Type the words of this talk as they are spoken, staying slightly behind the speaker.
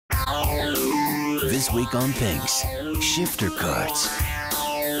This week on Pinks, Shifter Karts.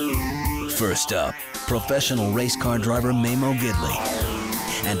 First up, professional race car driver Memo Gibley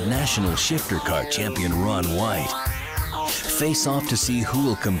and national shifter kart champion Ron White face off to see who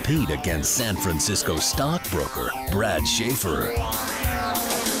will compete against San Francisco stockbroker Brad Shaffer.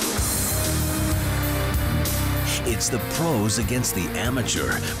 It's the pros against the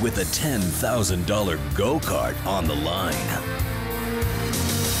amateur with a $10,000 go-kart on the line.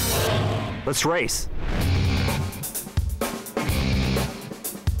 Let's race.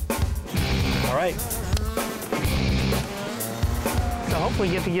 All right. So hopefully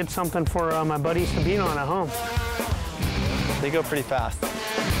get something for my buddies to beat on at home. They go pretty fast.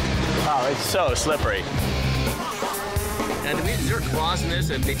 Oh, it's so slippery. And is there a clause in this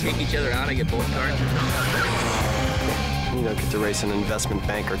if they take each other out, I get both cards? You don't get to race an investment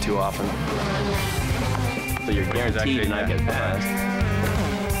banker too often. So you're guaranteed to not get passed.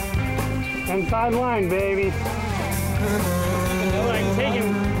 Inside line, baby. Like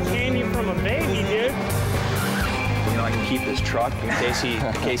taking candy from a baby, dude. You know, I can keep this truck in case he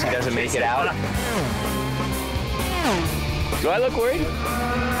doesn't make it out. Do I look worried?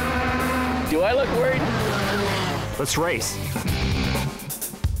 Do I look worried? Let's race.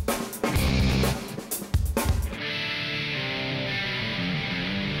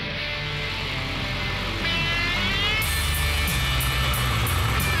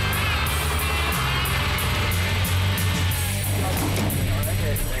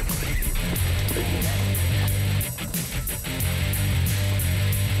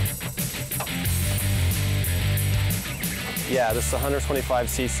 Yeah, this is a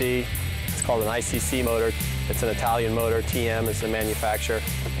 125cc. It's called an ICC motor. It's an Italian motor. TM is the manufacturer,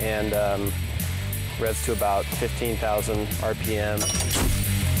 and revs to about 15,000 RPM.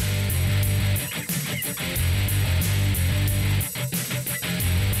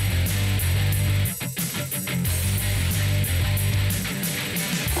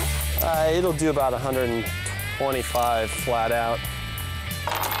 It'll do about 125 flat out.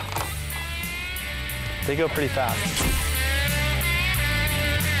 They go pretty fast.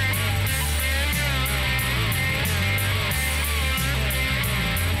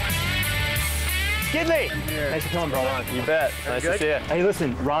 Gibley! Thanks for coming, bro. You bet. Nice to see you. Hey,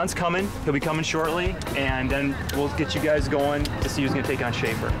 listen, Ron's coming. He'll be coming shortly, and then we'll get you guys going to see who's going to take on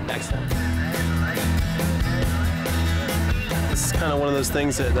Shaffer. Excellent. This is kind of one of those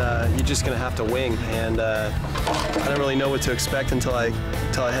things that you're just going to have to wing, and I don't really know what to expect until I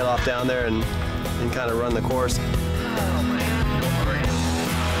head off down there and kind of run the course.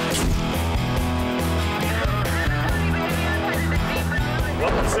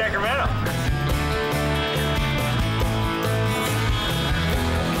 Welcome to Sacramento.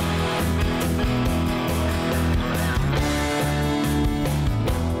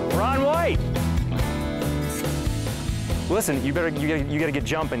 Ron White. Listen, you gotta get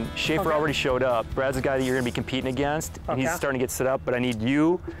jumping. Shaffer already showed up. Brad's the guy that you're gonna be competing against, and he's starting to get set up. But I need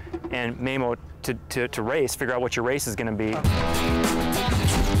you and Memo to race. Figure out what your race is gonna be.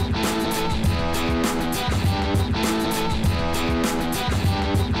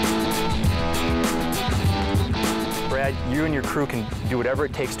 Brad, you and your crew can do whatever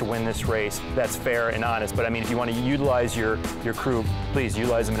it takes to win this race. That's fair and honest. But I mean, if you want to utilize your crew, please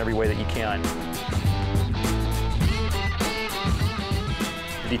utilize them in every way that you can.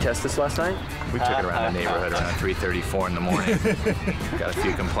 Did you test this last night? We took it around the neighborhood around 3:34 in the morning. Got a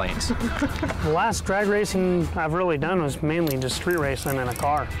few complaints. The last drag racing I've really done was mainly just street racing in a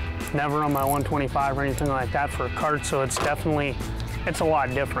car. Never on my 125 or anything like that for a kart, so it's definitely, it's a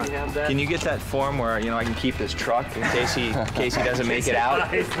lot different. Can you get that form where, you know, I can keep this truck in case he doesn't make it out?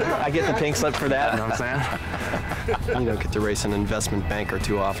 I get the pink slip for that. You know what I'm saying? You don't get to race an investment banker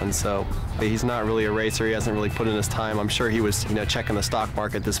too often, so he's not really a racer. He hasn't really put in his time. I'm sure he was, checking the stock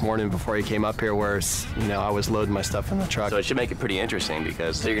market this morning before he came up here, whereas, I was loading my stuff in the truck. So it should make it pretty interesting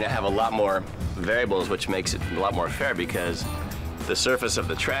because you're going to have a lot more variables, which makes it a lot more fair because the surface of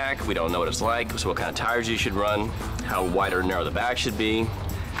the track, we don't know what it's like, so what kind of tires you should run, how wide or narrow the back should be,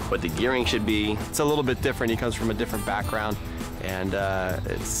 what the gearing should be. It's a little bit different. He comes from a different background, and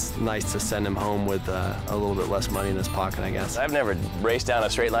it's nice to send him home with a little bit less money in his pocket, I guess. I've never raced down a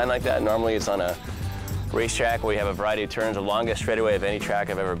straight line like that. Normally it's on a racetrack where you have a variety of turns. The longest straightaway of any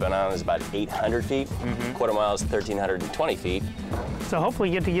track I've ever been on is about 800 feet. Quarter mile is 1,320 feet. So hopefully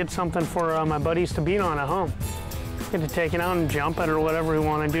get something for my buddies to beat on at home. Get to take it out and jump it or whatever we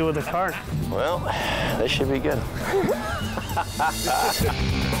want to do with the kart. Well, this should be good.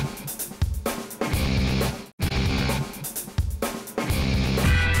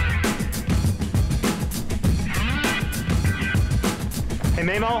 Hey,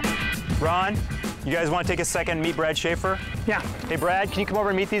 Memo, Ron, You guys want to take a second and meet Brad Shaffer? Yeah. Hey Brad, can you come over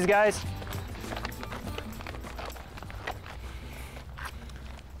and meet these guys?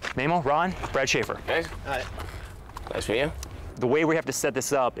 Memo, Ron, Brad Shaffer. Hey. Hi. Nice to meet you. The way we have to set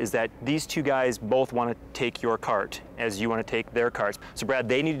this up is that these two guys both want to take your cart as you want to take their carts. So Brad,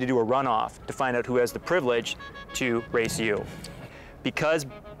 they need to do a runoff to find out who has the privilege to race you. Because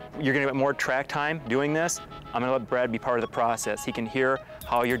you're going to get more track time doing this, I'm going to let Brad be part of the process. He can hear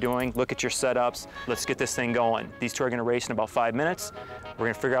how you're doing, look at your setups. Let's get this thing going. These two are going to race in about 5 minutes. We're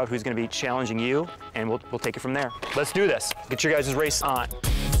going to figure out who's going to be challenging you, and we'll take it from there. Let's do this. Get your guys' race on.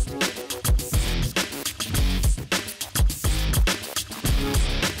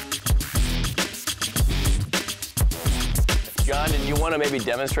 John, did you want to maybe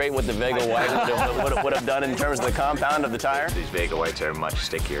demonstrate what the Vega White would have done in terms of the compound of the tire? These Vega Whites are a much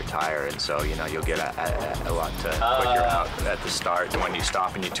stickier tire, and so, you know, you'll get a lot quicker out at the start. And when you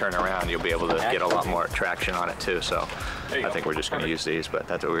stop and you turn around, you'll be able to get a lot more traction on it, too. So I think we're just going to use these, but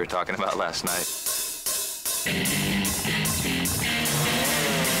that's what we were talking about last night.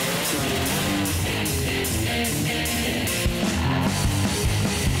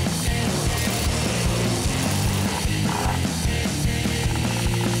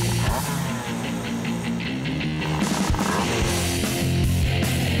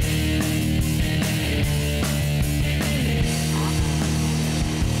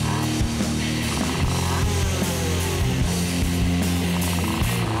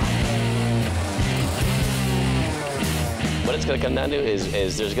 What it's going to come down to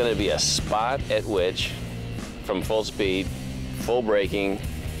is there's going to be a spot at which, from full speed, full braking,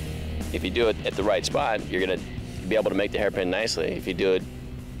 if you do it at the right spot, you're going to be able to make the hairpin nicely. If you do it,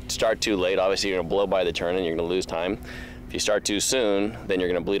 start too late, obviously you're going to blow by the turn and you're going to lose time. If you start too soon, then you're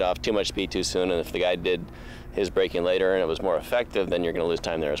going to bleed off too much speed too soon, and if the guy did his braking later and it was more effective, then you're going to lose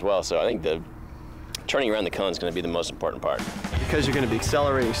time there as well. So I think the turning around the cone is going to be the most important part. Because you're going to be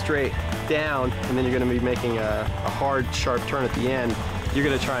accelerating straight down, and then you're going to be making a hard, sharp turn at the end, you're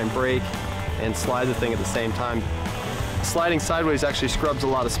going to try and brake and slide the thing at the same time. Sliding sideways actually scrubs a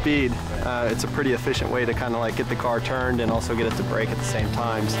lot of speed. It's a pretty efficient way to kind of like get the car turned and also get it to brake at the same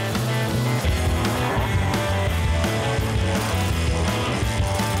times.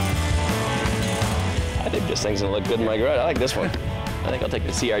 I think this thing's going to look good in my garage. I like this one. I think I'll take the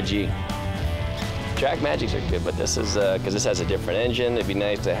CRG. Track Magics are good, but this is, because this has a different engine, it'd be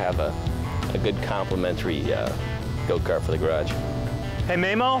nice to have a good complementary go-kart for the garage. Hey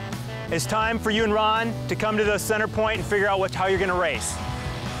Memo, it's time for you and Ron to come to the center point and figure out how you're going to race.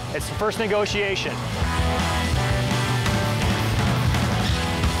 It's the first negotiation.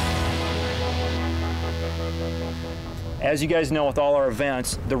 As you guys know, with all our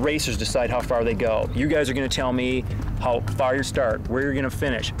events, the racers decide how far they go. You guys are going to tell me how far you start, where you're going to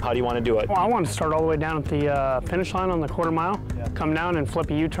finish. How do you want to do it? Well, I want to start all the way down at the finish line on the quarter mile, come down and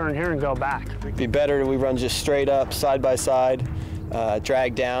flip a U-turn here and go back. It'd be better if we run just straight up, side by side,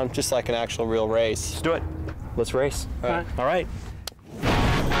 drag down, just like an actual real race. Let's do it. Let's race. All right. All right.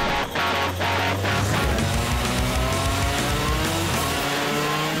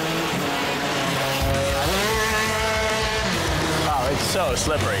 It's so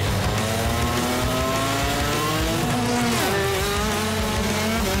slippery.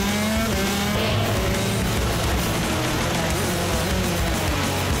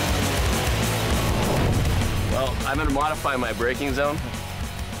 Well, I'm going to modify my braking zone.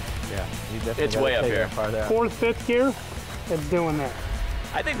 Yeah, you definitely It's way up here. Fourth, fifth gear, it's doing that.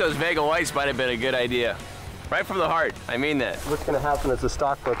 I think those Vega Whites might have been a good idea. Right from the heart, I mean that. What's going to happen is the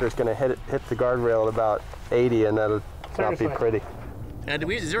stock booker is going to hit the guardrail at about 80, and that'll not be pretty.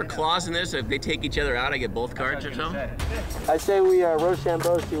 Is there a clause in this? If they take each other out, I get both carts or something? I say we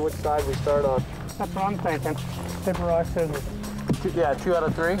Rochambeau, see which side we start on. That's what I'm thinking. Paper, rock, scissors. Yeah, 2 out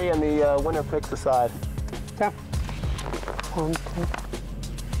of 3, and the winner picks the side. Okay. 1, 2.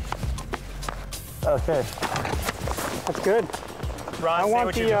 Okay. That's good. Ron, say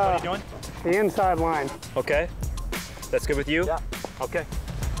what you're doing. The inside line. Okay. That's good with you? Yeah. Okay.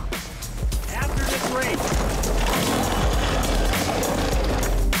 After this race,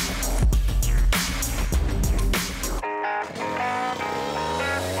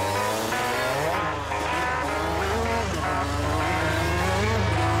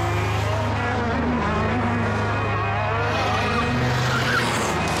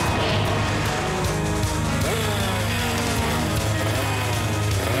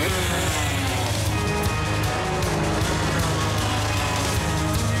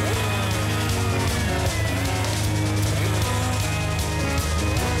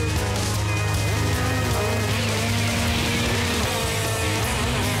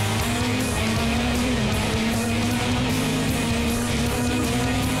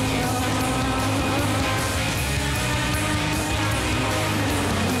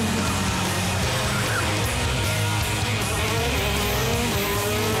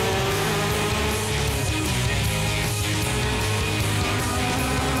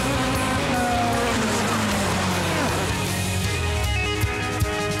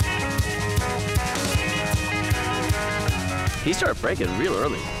 He started braking real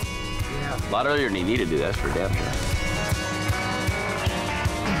early. Yeah. A lot earlier than he needed to do, that's for damn sure.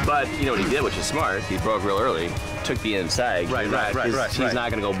 But you know what he did, which is smart, he broke real early, took the inside. Right. He's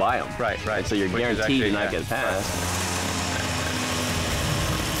not going to go by him. Right. And so you're guaranteed to not get past.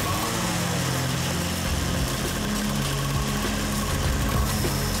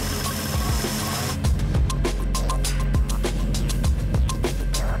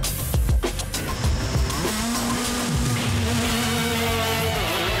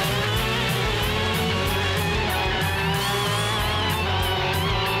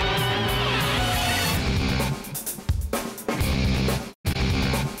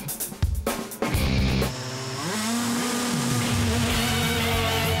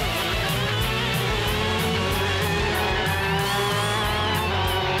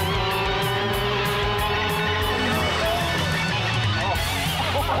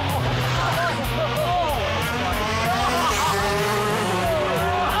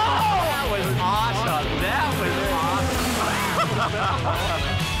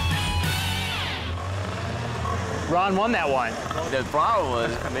 Ron won that one. The problem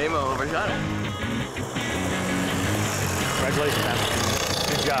was Memo overshot it. Congratulations, man.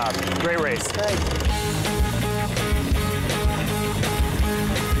 Good job. Great race. Thanks.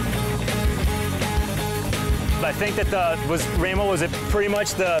 I think that Ramo, was it pretty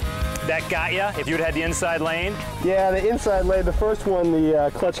much that got you if you would had the inside lane? Yeah, the inside lane, the first one,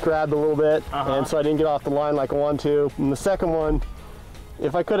 the clutch grabbed a little bit, and so I didn't get off the line like I wanted to. And the second one,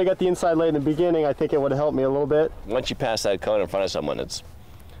 if I could have got the inside lane in the beginning, I think it would have helped me a little bit. Once you pass that cone in front of someone, it's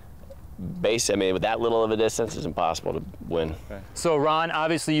I mean, with that little of a distance, it's impossible to win. Okay. So Ron,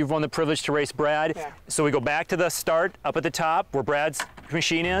 obviously you've won the privilege to race Brad. Yeah. So we go back to the start up at the top where Brad's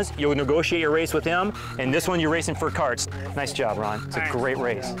machine is. You'll negotiate your race with him, and this one you're racing for karts. Nice job, Ron. It's a great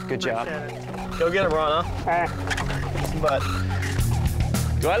race. Good job. Go get him, Ron, huh? But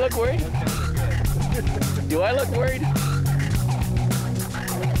do I look worried? Do I look worried?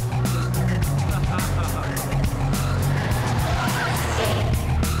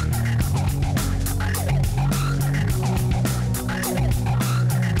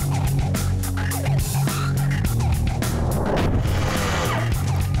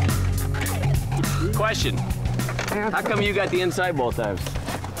 Question. How come you got the inside both times?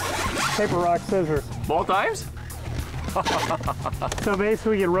 Paper, rock, scissors. Both times? So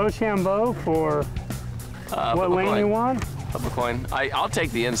basically, we get Rochambeau for what lane you want. Flip a coin. I'll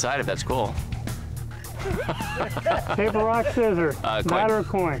take the inside if that's cool. Paper, rock, scissors. Matter of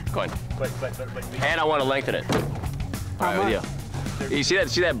coin. Coin. And I want to lengthen it. All right, with you. You see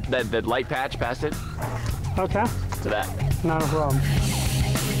that light patch past it? Okay. To that. Not a problem.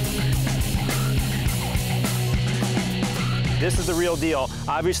 This is the real deal.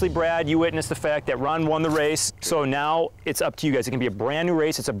 Obviously, Brad, you witnessed the fact that Ron won the race, so now it's up to you guys. It can be a brand new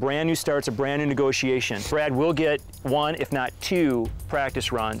race, it's a brand new start, it's a brand new negotiation. Brad will get 1, if not 2,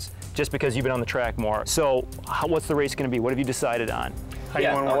 practice runs, just because you've been on the track more. So, what's the race gonna be? What have you decided on? I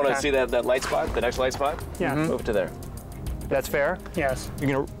want to see that light spot, the next light spot. Yeah. Move it to there. That's fair? Yes.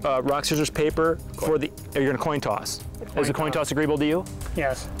 You're gonna rock, scissors, paper or you're gonna coin toss. Is the coin toss agreeable to you?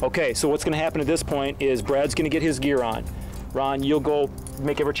 Yes. Okay, so what's gonna happen at this point is Brad's gonna get his gear on. Ron, you'll go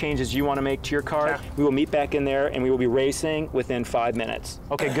make whatever changes you want to make to your car. Yeah. We will meet back in there and we will be racing within 5 minutes.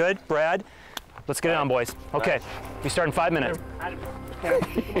 Okay, good. Brad, let's get it on, boys. Okay, we start in 5 minutes. I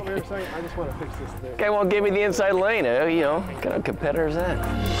just want to fix this thing. Okay, well, give me the inside lane. You know, what kind of competitor is that?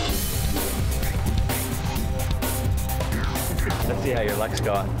 Let's see how your luck's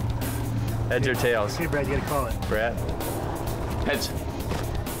going. Heads or tails? Okay, Brad, you gotta call it. Brad? Heads.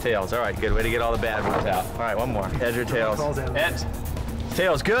 Tails. All right, good. Way to get all the bad ones out. All right, one more. Heads or tails? Heads.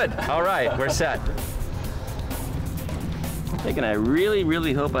 Tails, good. All right, we're set. I'm thinking I really,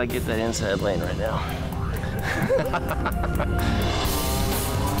 really hope I get that inside lane right now.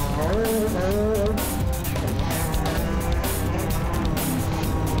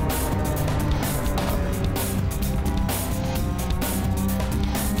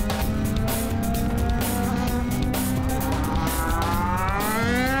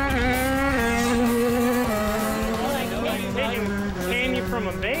 From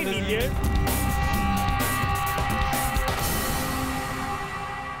a baby, dude.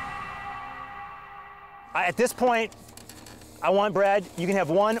 At this point, I want Brad, you can have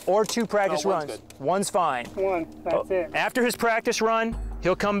 1 or 2 practice runs. Good. One's fine. 1, that's it. After his practice run,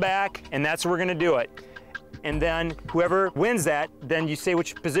 he'll come back and that's where we're gonna do it. And then whoever wins that, then you say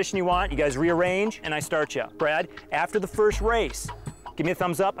which position you want, you guys rearrange, and I start you. Brad, after the first race, give me a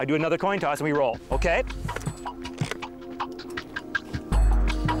thumbs up, I do another coin toss and we roll, okay?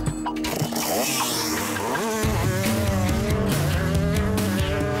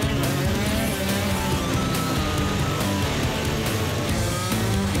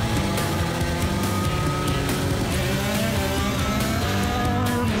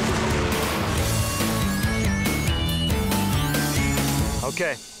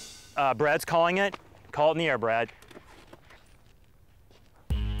 Okay, Brad's calling it. Call it in the air, Brad.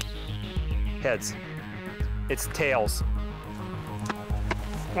 Heads. It's tails.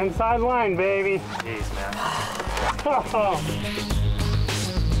 Inside line, baby. Jeez, man.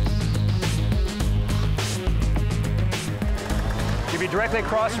 You'll be directly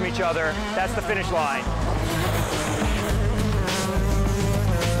across from each other. That's the finish line.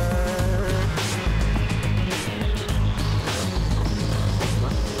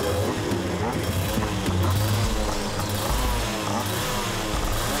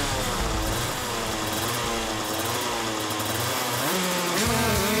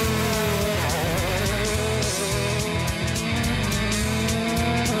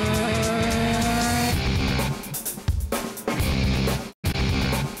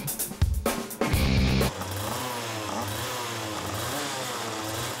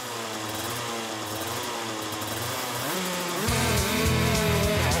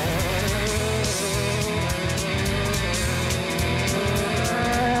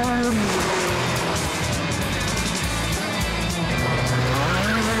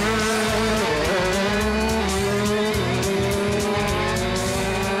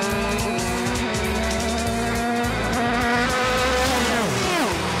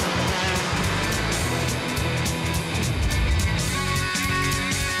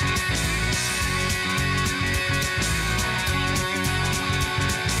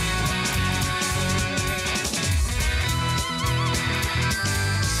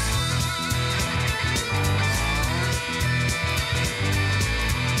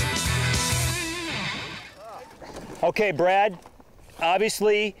 Okay, Brad,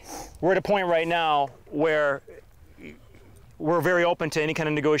 obviously we're at a point right now where we're very open to any kind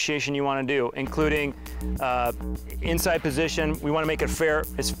of negotiation you want to do, including inside position. We want to make it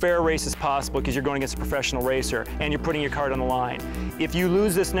as fair a race as possible because you're going against a professional racer and you're putting your cart on the line. If you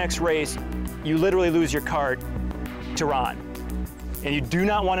lose this next race, you literally lose your cart to Ron. And you do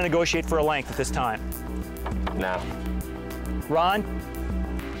not want to negotiate for a length at this time. No. Ron,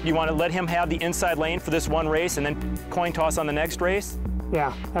 you want to let him have the inside lane for this one race and then coin toss on the next race?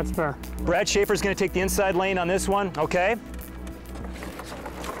 Yeah, that's fair. Brad Shaffer's going to take the inside lane on this one, okay?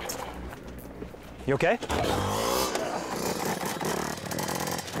 You okay?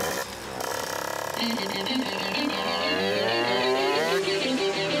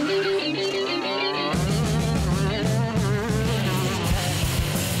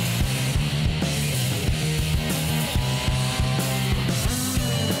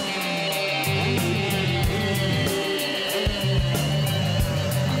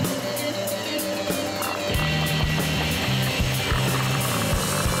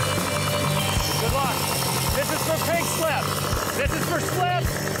 This is for slips.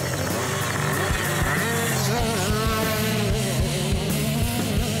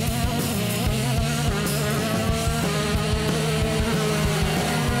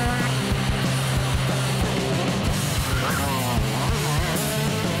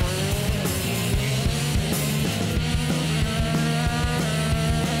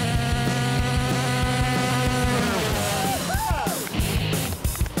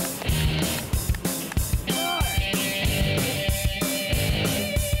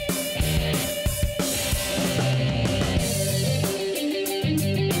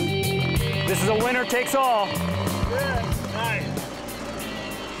 This is a winner takes all. Good. Nice.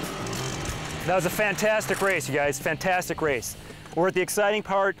 That was a fantastic race, you guys. Fantastic race. We're at the exciting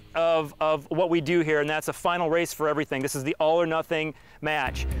part of what we do here, and that's a final race for everything. This is the all or nothing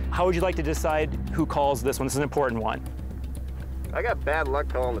match. How would you like to decide who calls this one? This is an important one. I got bad luck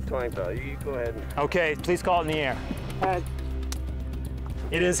calling the towing bell. You go ahead. Okay, please call it in the air. Head.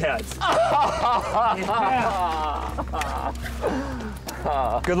 It is heads.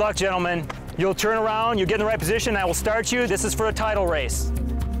 Good luck, gentlemen. You'll turn around, you'll get in the right position, I will start you. This is for a title race.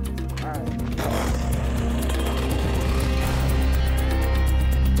 All right.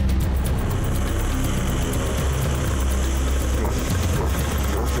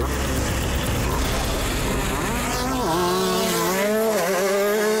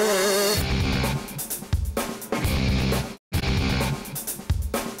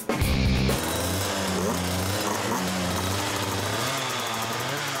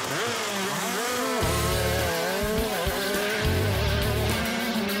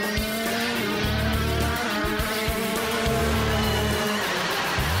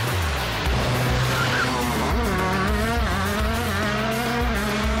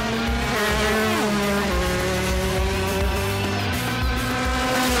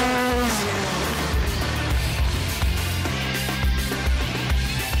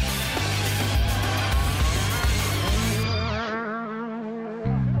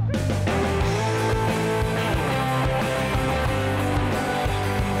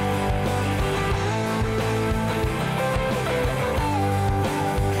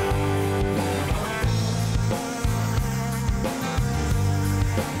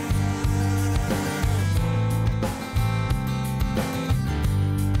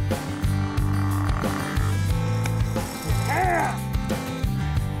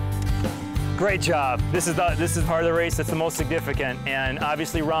 Great job. This is part of the race that's the most significant. And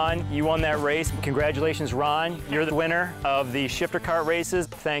obviously, Ron, you won that race. Congratulations, Ron. You're the winner of the Shifter Kart races.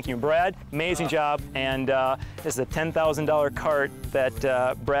 Thank you, Brad. Amazing job. And this is a $10,000 cart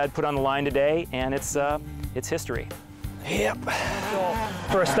that Brad put on the line today, and it's history. Yep.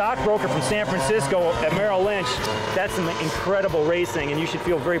 For a stockbroker from San Francisco at Merrill Lynch, that's some incredible racing, and you should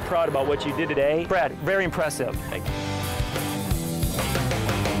feel very proud about what you did today. Brad, very impressive. Thank you.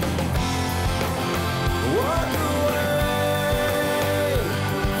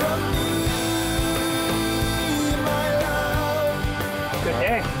 Good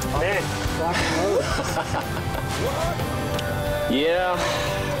day. Man, rock and roll. Yeah.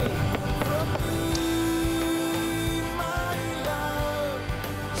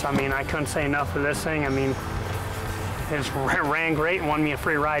 So, I mean, I couldn't say enough for this thing. I mean, it just ran great and won me a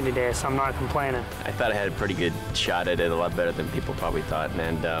free ride today, so I'm not complaining. I thought I had a pretty good shot at it, a lot better than people probably thought.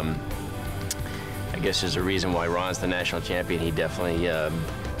 And I guess there's a reason why Ron's the national champion. He definitely,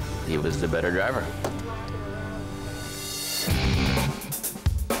 he was the better driver.